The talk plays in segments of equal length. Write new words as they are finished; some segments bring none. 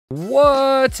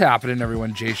What's happening,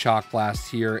 everyone? JayShockblast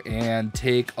here, and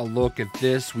take a look at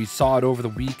this. We saw it over the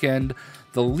weekend.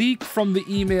 The leak from the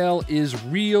email is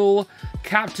real.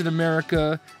 Captain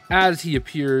America, as he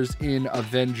appears in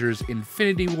Avengers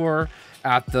Infinity War,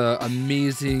 at the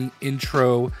amazing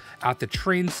intro at the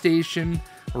train station,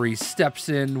 where he steps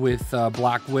in with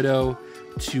Black Widow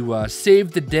to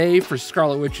save the day for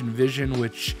Scarlet Witch and Vision,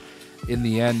 which in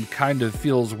the end kind of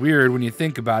feels weird when you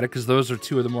think about it, because those are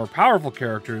two of the more powerful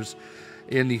characters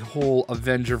in the whole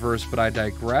Avengerverse, but I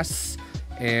digress.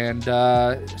 And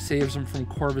saves them from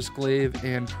Corvus Glaive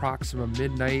and Proxima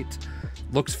Midnight.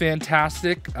 Looks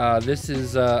fantastic. This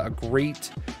is a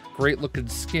great looking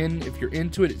skin if you're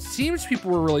into it. It seems people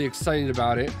were really excited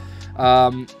about it.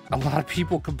 A lot of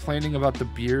people complaining about the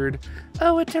beard.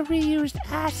 Oh, it's a reused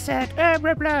asset.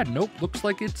 Blah, blah. Nope, looks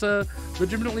like it's a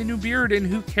legitimately new beard, and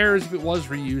who cares if it was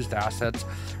reused assets?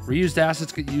 Reused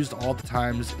assets get used all the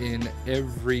times in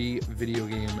every video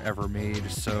game ever made,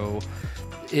 so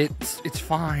it's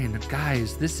fine.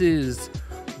 Guys, this is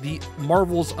the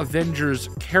Marvel's Avengers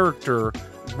character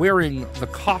wearing the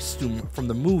costume from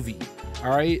the movie, all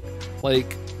right?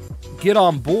 Like, get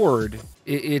on board.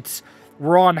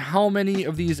 We're on how many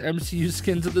of these MCU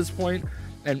skins at this point,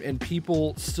 and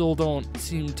people still don't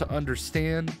seem to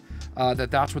understand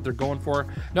that that's what they're going for.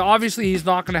 Now, obviously, he's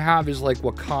not going to have his, like,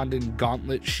 Wakandan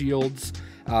gauntlet shields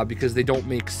because they don't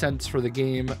make sense for the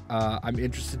game. I'm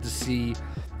interested to see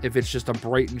if it's just a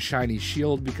bright and shiny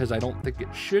shield, because I don't think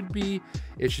it should be.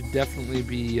 It should definitely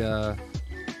be a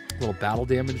little battle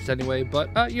damaged anyway,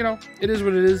 but, you know, it is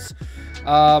what it is.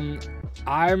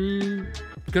 I'm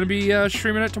gonna be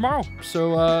streaming it tomorrow,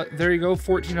 so there you go.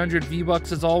 1400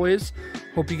 V-bucks as always.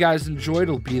 Hope you guys enjoyed.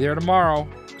 It'll be there tomorrow,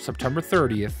 September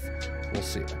 30th. We'll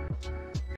see you.